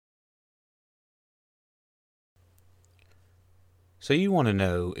So you want to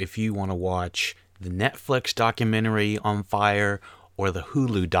know if you want to watch the Netflix documentary on Fire or the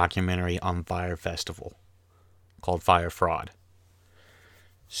Hulu documentary on Fire Festival called Fire Fraud.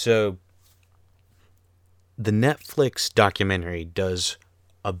 So the Netflix documentary does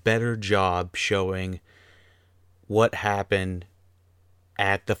a better job showing what happened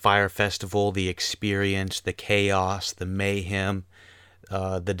at the Fire Festival, the experience, the chaos, the mayhem,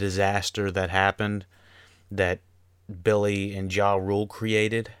 the disaster that happened that Billy and Ja Rule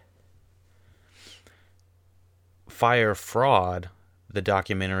created. Fire Fraud, the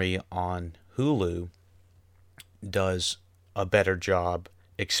documentary on Hulu, does a better job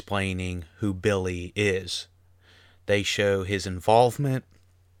explaining who Billy is. They show his involvement.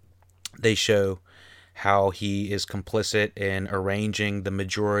 They show how he is complicit in arranging the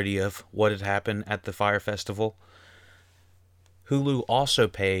majority of what had happened at the Fire Festival. Hulu also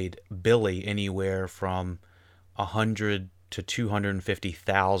paid Billy anywhere from $100,000 to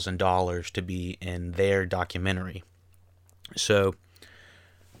 $250,000 to be in their documentary. So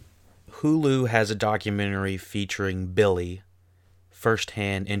Hulu has a documentary featuring Billy,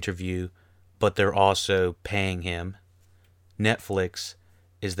 first-hand interview, but they're also paying him. Netflix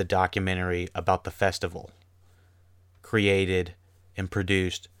is the documentary about the festival, created and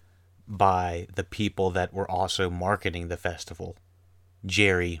produced by the people that were also marketing the festival,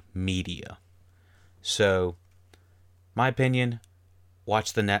 Jerry Media. So, my opinion,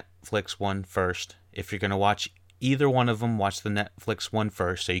 watch the Netflix one first. If you're going to watch either one of them, watch the Netflix one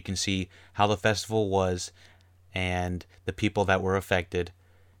first so you can see how the festival was and the people that were affected.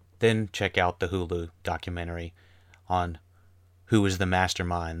 Then check out the Hulu documentary on who is the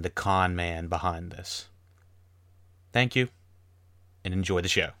mastermind, the con man behind this. Thank you, and enjoy the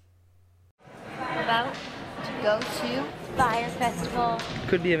show. About to go to Fire Festival.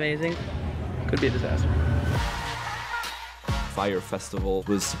 Could be amazing, could be a disaster. Fire Festival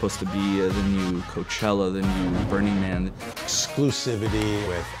was supposed to be the new Coachella, the new Burning Man. Exclusivity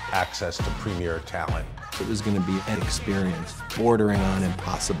with access to premier talent. It was going to be an experience bordering on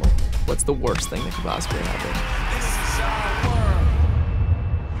impossible. What's the worst thing that could possibly happen? This is our world.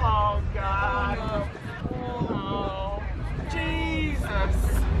 Oh, God. Oh, Jesus.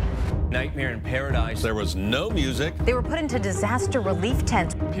 Nightmare in Paradise. There was no music. They were put into disaster relief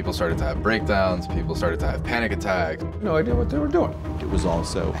tents. People started to have breakdowns. People started to have panic attacks. No idea what they were doing. It was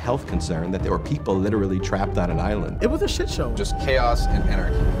also a health concern that there were people literally trapped on an island. It was a shit show. Just chaos and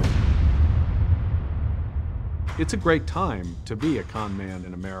anarchy. It's a great time to be a con man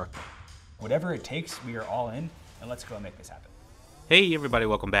in America. Whatever it takes, we are all in, and let's go and make this happen. Hey everybody,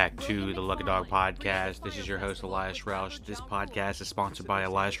 welcome back to the Lucky Dog Podcast. This is your host, Elias Roush. This podcast is sponsored by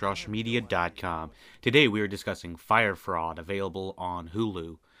EliasRoushMedia.com. Today we are discussing Fire Fraud, available on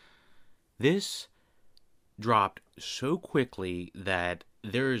Hulu. This dropped so quickly that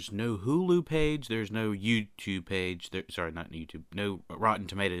there's no Hulu page, there's no YouTube page, no Rotten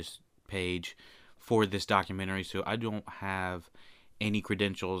Tomatoes page for this documentary, so I don't have any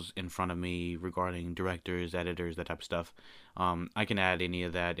credentials in front of me regarding directors, editors, that type of stuff. I can add any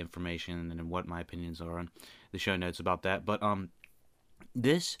of that information and what my opinions are on the show notes about that. But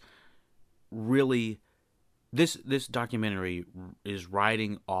this documentary is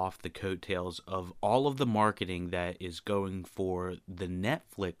riding off the coattails of all of the marketing that is going for the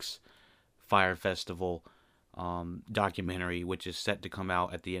Netflix Fire Festival documentary, which is set to come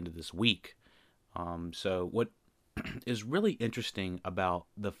out at the end of this week. So what is really interesting about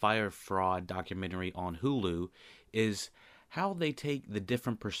the Fire Fraud documentary on Hulu is how they take the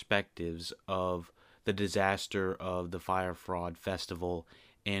different perspectives of the disaster of the Fire Fraud Festival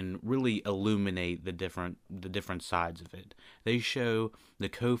and really illuminate the different sides of it. They show the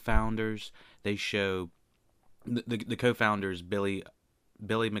co-founders. They show the co-founders Billy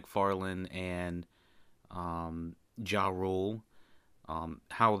McFarland and Ja Rule,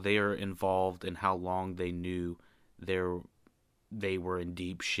 how they are involved and how long they knew they were in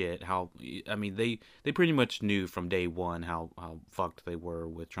deep shit. They pretty much knew from day one how fucked they were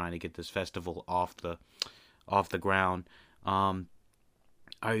with trying to get this festival off the ground.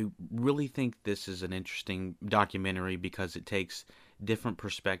 I really think this is an interesting documentary because it takes different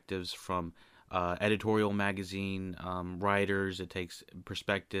perspectives from editorial magazine writers. It takes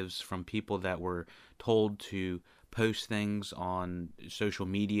perspectives from people that were told to post things on social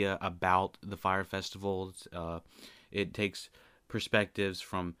media about the Fire Festival. It takes perspectives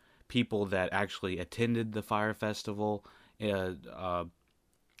from people that actually attended the Fire Festival,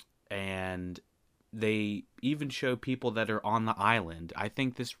 and they even show people that are on the island. I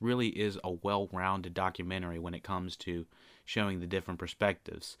think this really is a well-rounded documentary when it comes to showing the different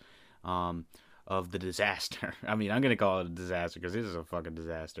perspectives. of the disaster. I mean, I'm gonna call it a disaster because this is a fucking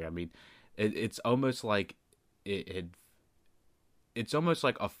disaster. I mean, it's almost like it's almost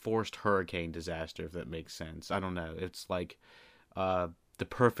like a forced hurricane disaster, if that makes sense. I don't know. It's like the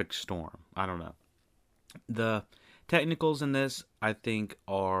perfect storm. I don't know. The technicals in this, I think,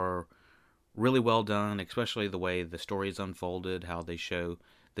 are really well done, especially the way the story is unfolded, how they show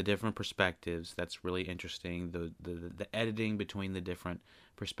the different perspectives. That's really interesting. The editing between the different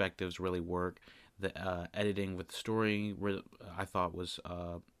perspectives really work. The editing with the story, I thought was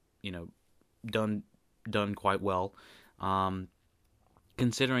done quite well.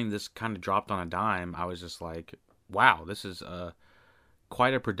 Considering this kind of dropped on a dime, I was just like, wow, this is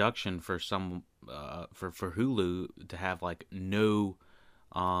quite a production for for Hulu to have like no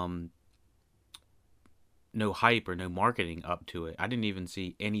hype or no marketing up to it. I didn't even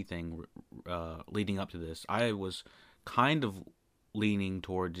see anything leading up to this. I was kind of leaning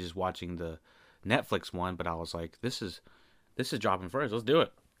toward just watching the Netflix one, but I was like, this is dropping first. Let's do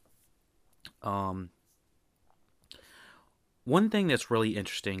it. One thing that's really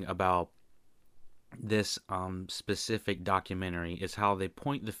interesting about this specific documentary is how they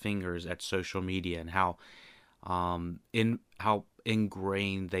point the fingers at social media and how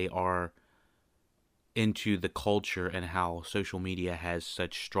ingrained they are into the culture, and how social media has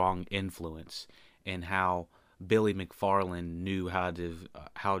such strong influence, and how Billy McFarland knew how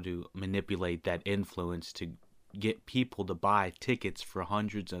to manipulate that influence to get people to buy tickets for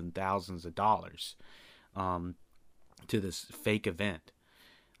hundreds and thousands of dollars to this fake event.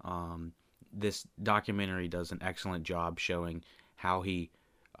 This documentary does an excellent job showing how he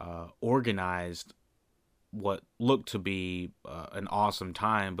organized what looked to be an awesome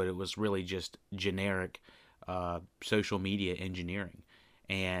time, but it was really just generic social media engineering.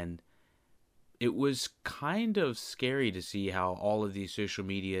 And it was kind of scary to see how all of these social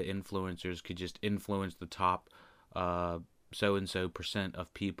media influencers could just influence the top so-and-so percent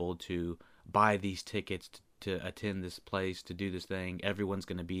of people to buy these tickets to attend this place, to do this thing. Everyone's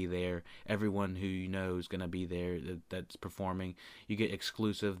going to be there. Everyone who you know is going to be there that's performing. You get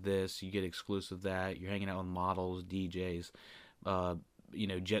exclusive this, you get exclusive that. You're hanging out with models, DJs,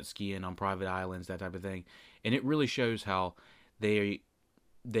 jet skiing on private islands, that type of thing. And it really shows how they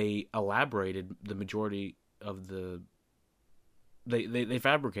elaborated the majority of they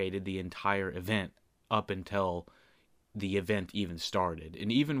fabricated the entire event up until the event even started.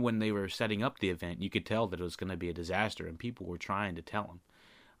 And even when they were setting up the event, you could tell that it was going to be a disaster, and people were trying to tell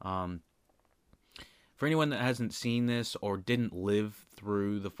them. For anyone that hasn't seen this or didn't live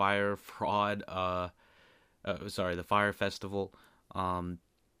through the Fyre Festival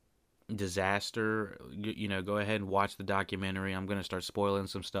disaster, go ahead and watch the documentary. I'm going to start spoiling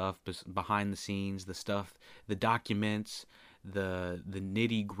some stuff behind the scenes, the documents, the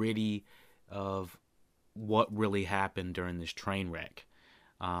nitty gritty of what really happened during this train wreck.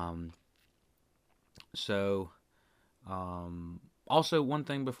 Also, one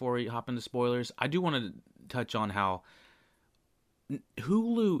thing before we hop into spoilers, I do want to touch on how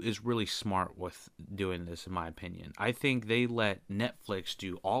Hulu is really smart with doing this, in my opinion. I think they let Netflix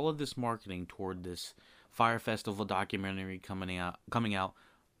do all of this marketing toward this Fyre Festival documentary coming out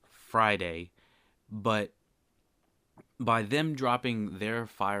Friday, but by them dropping their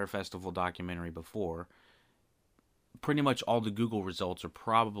Fyre Festival documentary before, pretty much all the Google results are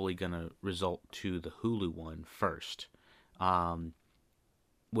probably going to result to the Hulu one first,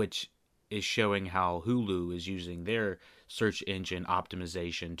 which is showing how Hulu is using their search engine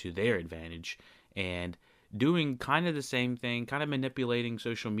optimization to their advantage and doing kind of the same thing, kind of manipulating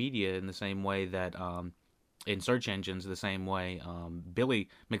social media in the same way that in search engines, the same way Billy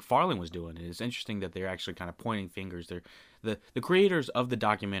McFarland was doing it. It's interesting that they're actually kind of pointing fingers. The creators of the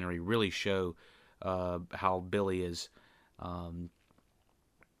documentary really show how Billy is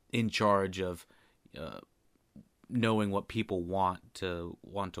in charge of knowing what people want to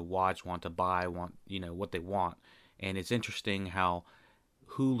watch, want to buy, what they want. And it's interesting how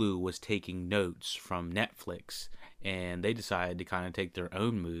Hulu was taking notes from Netflix, and they decided to kind of take their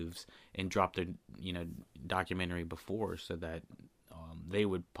own moves and drop their documentary before, so that they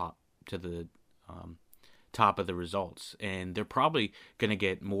would pop to the top of the results. And they're probably going to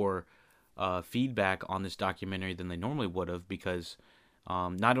get more feedback on this documentary than they normally would have, because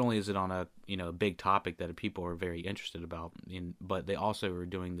not only is it on a big topic that people are very interested about, but they also are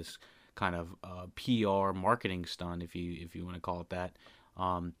doing this kind of PR marketing stunt, if you want to call it that,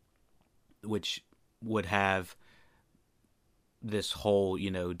 which would have this whole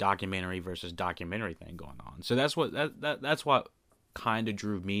documentary versus documentary thing going on. So that's what kind of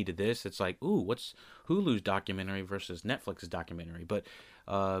drew me to this. It's like, ooh, what's Hulu's documentary versus Netflix's documentary? But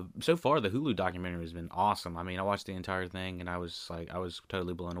so far the Hulu documentary has been awesome. I mean, I watched the entire thing and I was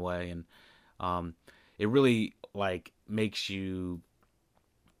totally blown away, and it really like makes you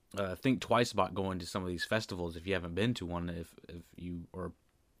think twice about going to some of these festivals if you haven't been to one. If you are,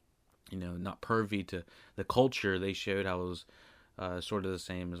 not privy to the culture they showed, how it was sort of the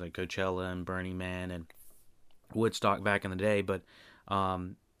same as like Coachella and Burning Man and Woodstock back in the day, but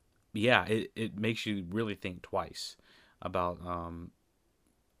yeah, it makes you really think twice about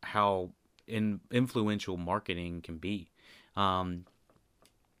how influential marketing can be.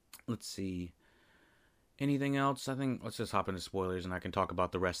 Let's see. Anything else? I think let's just hop into spoilers, and I can talk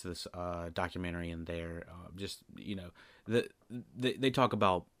about the rest of this documentary in there. They talk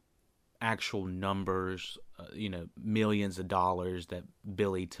about actual numbers, millions of dollars that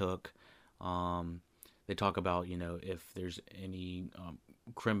Billy took. They talk about, if there's any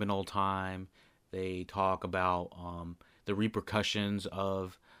criminal time. They talk about the repercussions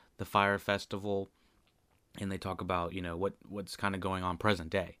of the Fyre Festival, and they talk about, what's kind of going on present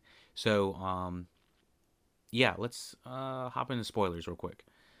day. So, yeah, let's hop into spoilers real quick.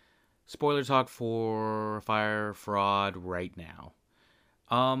 Spoiler talk for Fyre Fraud right now.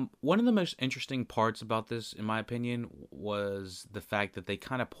 One of the most interesting parts about this, in my opinion, was the fact that they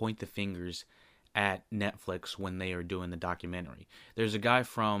kind of point the fingers at Netflix when they are doing the documentary. There's a guy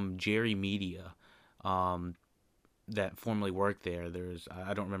from Jerry Media that formerly worked there.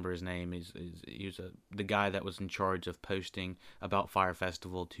 I don't remember his name. He was the guy that was in charge of posting about Fyre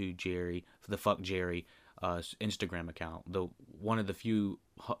Festival to Jerry, the Fuck Jerry Instagram account. One of the few,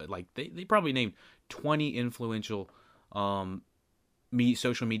 like they probably named 20 influential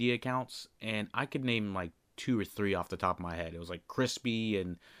social media accounts, and I could name like 2 or 3 off the top of my head. It was like Crispy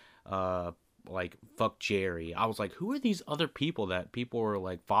and like Fuck Jerry. I was like, who are these other people that people are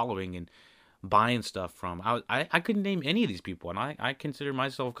like following and buying stuff from? I couldn't name any of these people, and I consider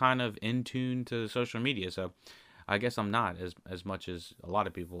myself kind of in tune to social media, so I guess I'm not as much as a lot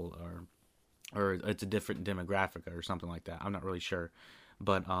of people are, or it's a different demographic or something like that. I'm not really sure.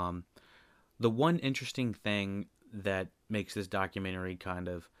 But the one interesting thing that makes this documentary kind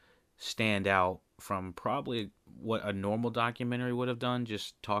of stand out from probably what a normal documentary would have done,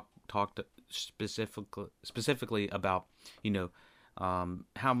 just talked specifically about,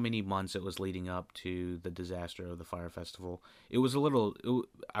 how many months it was leading up to the disaster of the Fyre Festival.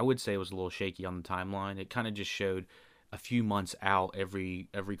 I would say it was a little shaky on the timeline. It kind of just showed a few months out every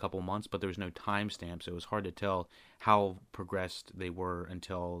couple months, but there was no timestamp, so it was hard to tell how progressed they were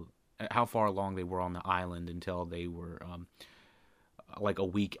until how far along they were on the island until they were like a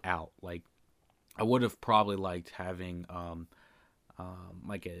week out. Like I would have probably liked having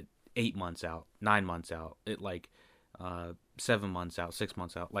like a 8 months out, 9 months out, 7 months out, 6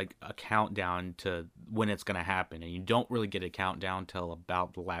 months out, like a countdown to when it's going to happen. And you don't really get a countdown till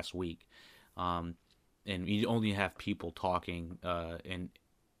about the last week. And you only have people talking in,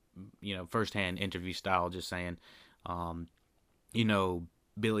 firsthand interview style, just saying,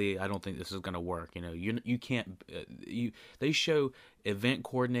 Billy, I don't think this is going to work. You can't, they show event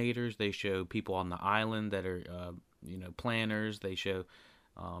coordinators, they show people on the island that are, planners, they show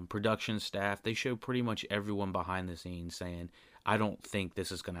production staff, they show pretty much everyone behind the scenes saying, I don't think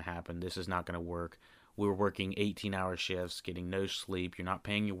this is going to happen. This is not going to work. We're working 18-hour shifts, getting no sleep. You're not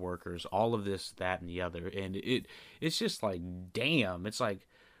paying your workers, all of this, that, and the other. And it's just like, damn, it's like,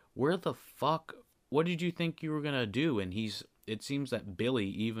 where the fuck, what did you think you were going to do? And it seems that Billy,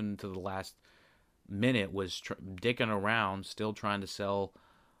 even to the last minute, was dicking around, still trying to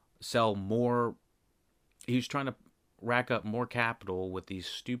sell more. He was trying to rack up more capital with these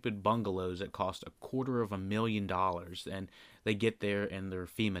stupid bungalows that cost $250,000, and they get there in their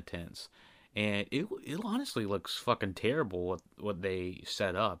FEMA tents. And it honestly looks fucking terrible what they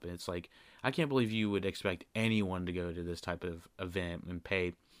set up. It's like, I can't believe you would expect anyone to go to this type of event and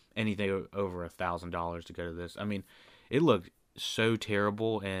pay anything over $1,000 to go to this. I mean, it looked so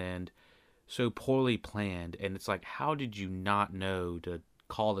terrible and so poorly planned. And it's like, how did you not know to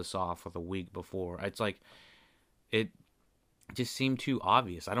call this off with a week before? It's like, it just seemed too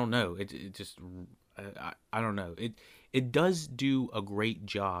obvious. I don't know. It just, I don't know. It does do a great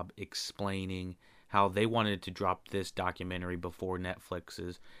job explaining how they wanted to drop this documentary before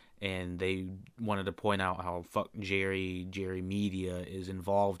Netflix's, and they wanted to point out how Fuck Jerry Media is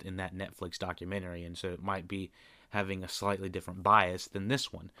involved in that Netflix documentary, and so it might be having a slightly different bias than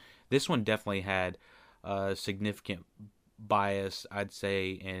this one. This one definitely had a significant bias, I'd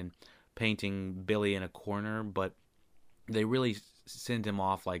say, in painting Billy in a corner, but they really send him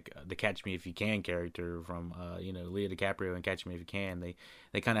off like the Catch Me If You Can character from Leo DiCaprio and Catch Me If You Can.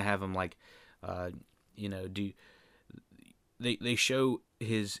 They kind of have him like they show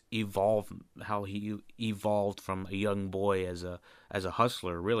how he evolved from a young boy as a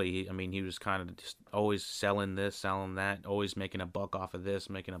hustler. Really, I mean, he was kind of just always selling this, selling that, always making a buck off of this,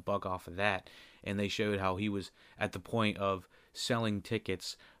 making a buck off of that. And they showed how he was at the point of selling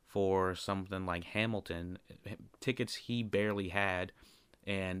tickets for something like Hamilton, tickets he barely had,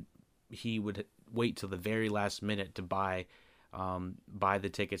 and he would wait till the very last minute to buy the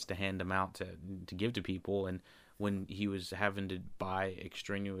tickets to hand them out to give to people. And when he was having to buy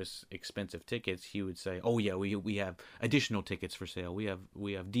extraneous expensive tickets, he would say, "Oh yeah, we have additional tickets for sale.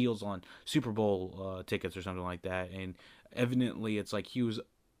 We have deals on Super Bowl tickets or something like that." And evidently, it's like he was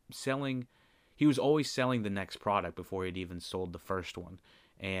always selling the next product before he'd even sold the first one.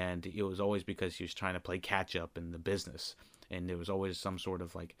 And it was always because he was trying to play catch up in the business. And there was always some sort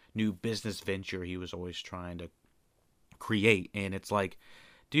of like new business venture he was always trying to create. And it's like,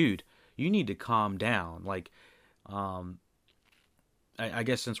 dude, you need to calm down. Like, I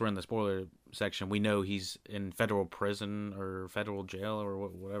guess since we're in the spoiler section, we know he's in federal prison or federal jail or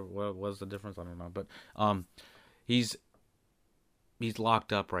whatever. What was the difference? I don't know. But he's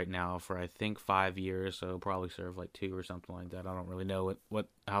locked up right now for I think 5 years, so he'll probably serve like 2 or something like that. I don't really know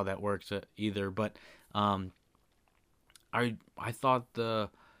how that works either. But I thought the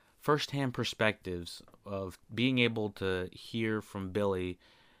firsthand perspectives of being able to hear from Billy,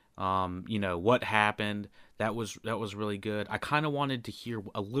 what happened, that was really good. I kind of wanted to hear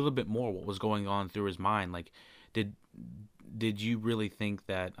a little bit more what was going on through his mind. Like, did you really think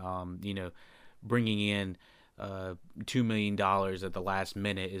that bringing in $2 million at the last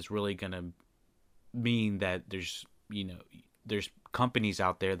minute is really going to mean that there's companies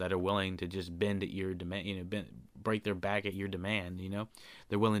out there that are willing to just bend at your demand, break their back at your demand,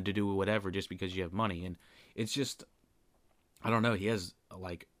 they're willing to do whatever just because you have money. And it's just, I don't know, he has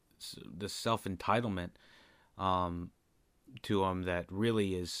like this self-entitlement to him that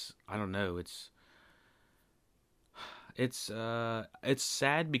really is, I don't know, it's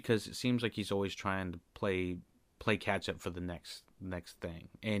sad because it seems like he's always trying to play catch up for the next thing,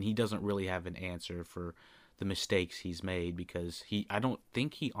 and he doesn't really have an answer for the mistakes he's made, because I don't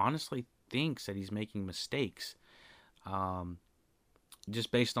think he honestly thinks that he's making mistakes,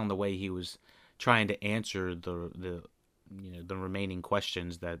 just based on the way he was trying to answer the remaining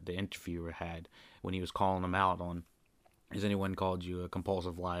questions that the interviewer had when he was calling him out on, has anyone called you a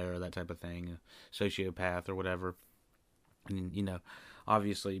compulsive liar or that type of thing, a sociopath or whatever. And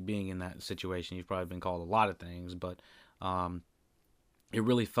obviously being in that situation, you've probably been called a lot of things, but it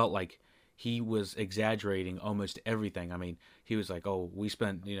really felt like he was exaggerating almost everything. I mean, he was like, "Oh, we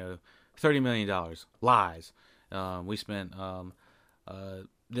spent $30 million, lies. We spent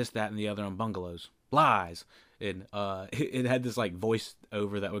this, that, and the other on bungalows, lies." And it had this like voice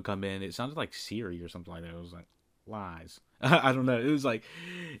over that would come in. It sounded like Siri or something like that. It was like, lies. I don't know. It was like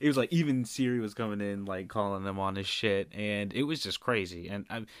even Siri was coming in, like calling them on his shit, and it was just crazy. And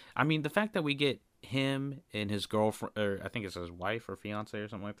I mean, the fact that we get him and his girlfriend, or I think it's his wife or fiance or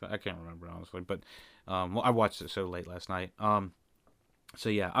something like that. I can't remember honestly, but I watched it so late last night. So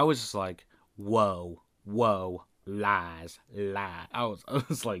yeah, I was just like, whoa, lies. I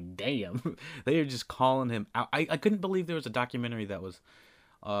was like, damn, they are just calling him out. I couldn't believe there was a documentary that was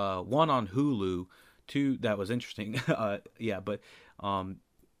one on Hulu. 2, that was interesting. But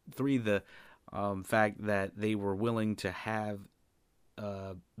 3, the fact that they were willing to have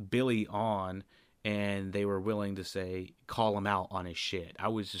Billy on, and they were willing to call him out on his shit. I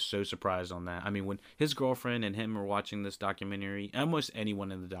was just so surprised on that. I mean, when his girlfriend and him are watching this documentary, almost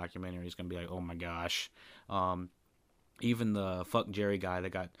anyone in the documentary is going to be like, oh my gosh. Even the Fuck Jerry guy that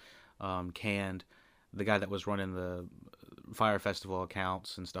got canned, the guy that was running the Fire Festival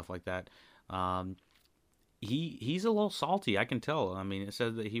accounts and stuff like that, he's a little salty, I can tell. I mean, it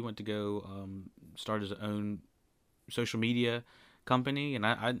said that he went to go start his own social media company, and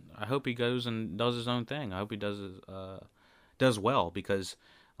I hope he goes and does his own thing. I hope he does well, because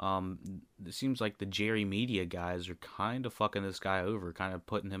it seems like the Jerry Media guys are kind of fucking this guy over, kind of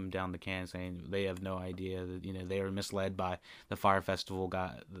putting him down the can, saying they have no idea that they are misled by the Fire Festival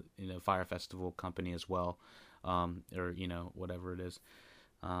guy, Fire Festival company as well, or whatever it is.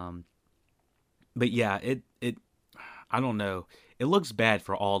 But yeah, it I don't know. It looks bad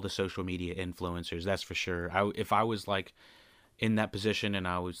for all the social media influencers, that's for sure. If I was like in that position and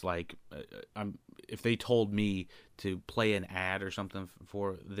I was like, if they told me to play an ad or something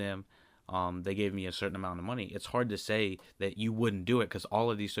for them, they gave me a certain amount of money, it's hard to say that you wouldn't do it, because all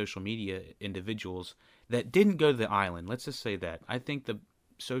of these social media individuals that didn't go to the island, let's just say that, I think the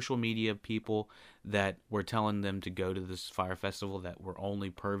social media people that were telling them to go to this Fire Festival, that were only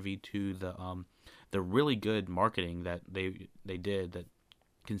privy to the really good marketing that they did, that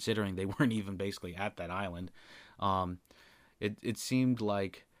considering they weren't even basically at that island. It seemed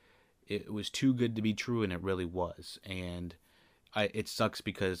like it was too good to be true, and it really was. And it sucks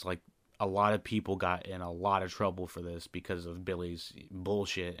because, like, a lot of people got in a lot of trouble for this because of Billy's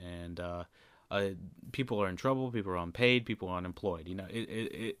bullshit, and people are in trouble, people are unpaid, people are unemployed. You know,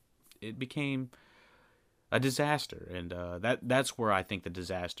 it became a disaster, and that's where I think the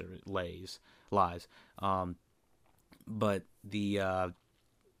disaster lies. But the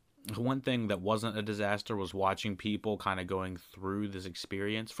one thing that wasn't a disaster was watching people kind of going through this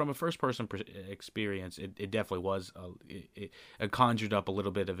experience. From a first-person experience, it definitely was. It conjured up a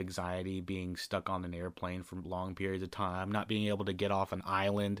little bit of anxiety, being stuck on an airplane for long periods of time, not being able to get off an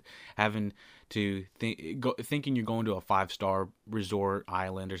island, having to thinking you're going to a 5-star resort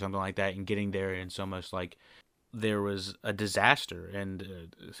island or something like that, and getting there, and it's almost like there was a disaster.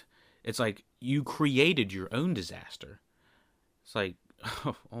 And it's like you created your own disaster. It's like,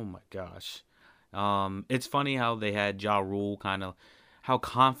 oh my gosh. It's funny how they had Ja Rule kind of, how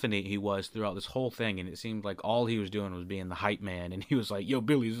confident he was throughout this whole thing, and it seemed like all he was doing was being the hype man, and he was like, yo,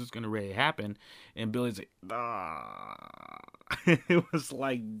 Billy, is this going to really happen? And Billy's like, ah. It was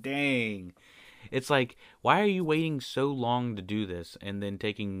like, dang. It's like, why are you waiting so long to do this, and then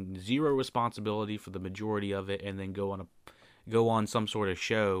taking zero responsibility for the majority of it, and then go on some sort of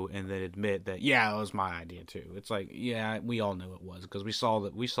show and then admit that, yeah, it was my idea too. It's like, yeah, we all knew it was, because we saw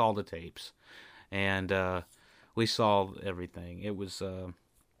the tapes, and we saw everything. It was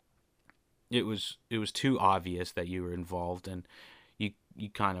too obvious that you were involved, and you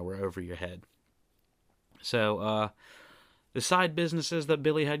kind of were over your head. So the side businesses that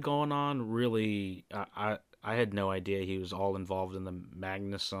Billy had going on, really, I had no idea he was all involved in the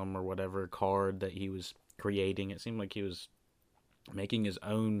Magnusum or whatever card that he was creating. It seemed like he was making his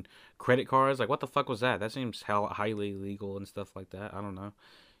own credit cards. Like, what the fuck was that? That seems highly illegal and stuff like that. I don't know.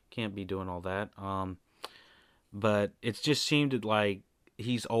 Can't be doing all that. But it just seemed like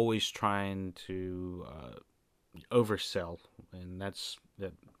he's always trying to oversell, and that's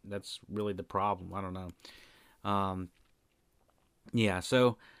really the problem. I don't know. Yeah,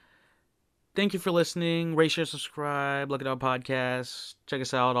 so thank you for listening. Rate, share, subscribe. Lucky Dog Podcast. Check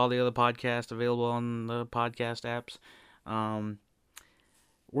us out. All the other podcasts available on the podcast apps.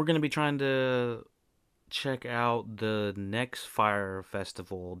 We're going to be trying to check out the next Fyre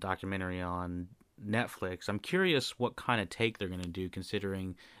Festival documentary on Netflix. I'm curious what kind of take they're going to do,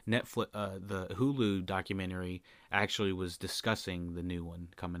 considering Netflix, the Hulu documentary actually was discussing the new one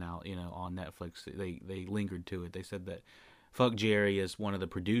coming out, on Netflix. They lingered to it. They said that Fuck Jerry is one of the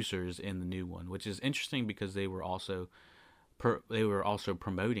producers in the new one, which is interesting because they were also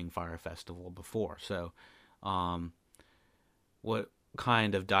promoting Fyre Festival before. So, what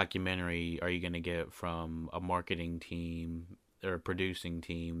kind of documentary are you going to get from a marketing team or a producing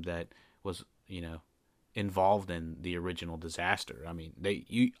team that was, involved in the original disaster? I mean,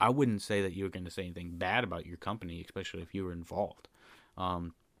 I wouldn't say that you were going to say anything bad about your company, especially if you were involved. I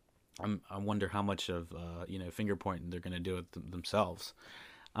wonder how much of finger pointing they're going to do it themselves.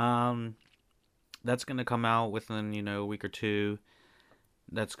 That's going to come out within a week or two.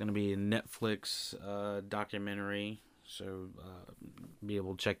 That's going to be a Netflix documentary, so be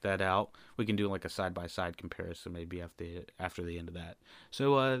able to check that out. We can do like a side-by-side comparison maybe after the end of that.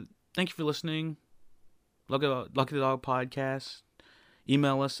 So thank you for listening. Lucky Dog Podcast.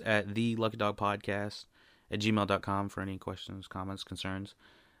 Email us at theluckydogpodcast@gmail.com for any questions, comments, concerns,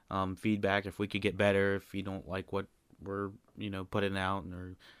 feedback. If we could get better, if you don't like what we're putting out,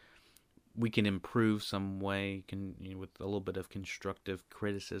 or we can improve some way, with a little bit of constructive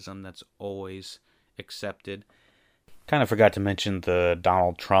criticism, that's always accepted. Kind of forgot to mention the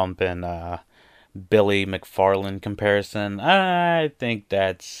Donald Trump and Billy McFarland comparison. I think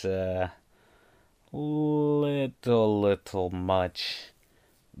that's little much,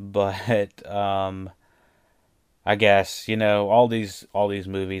 but I guess all these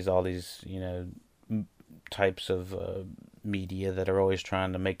movies, all these types of media that are always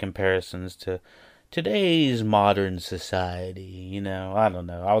trying to make comparisons to today's modern society. I don't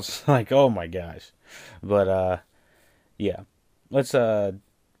know. I was like, oh my gosh, but yeah, let's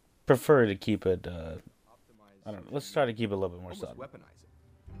prefer to keep it. I don't know. Let's try to keep it a little bit more subtle.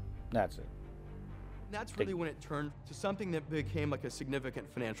 That's it. That's really when it turned to something that became like a significant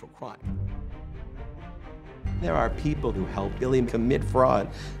financial crime. There are people who help Billy commit fraud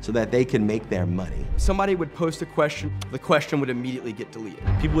so that they can make their money. Somebody would post a question, the question would immediately get deleted.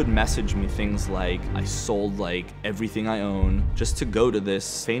 People would message me things like, I sold like everything I own just to go to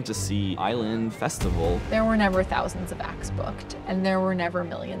this fantasy island festival. There were never thousands of acts booked, and there were never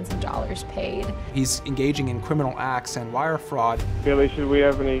millions of dollars paid. He's engaging in criminal acts and wire fraud. Billy, should we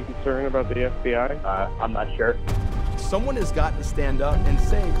have any concern about the FBI? I'm not sure. Someone has got to stand up and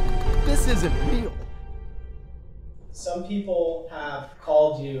say, this isn't real. Some people have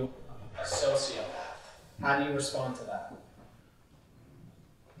called you a sociopath. How do you respond to that?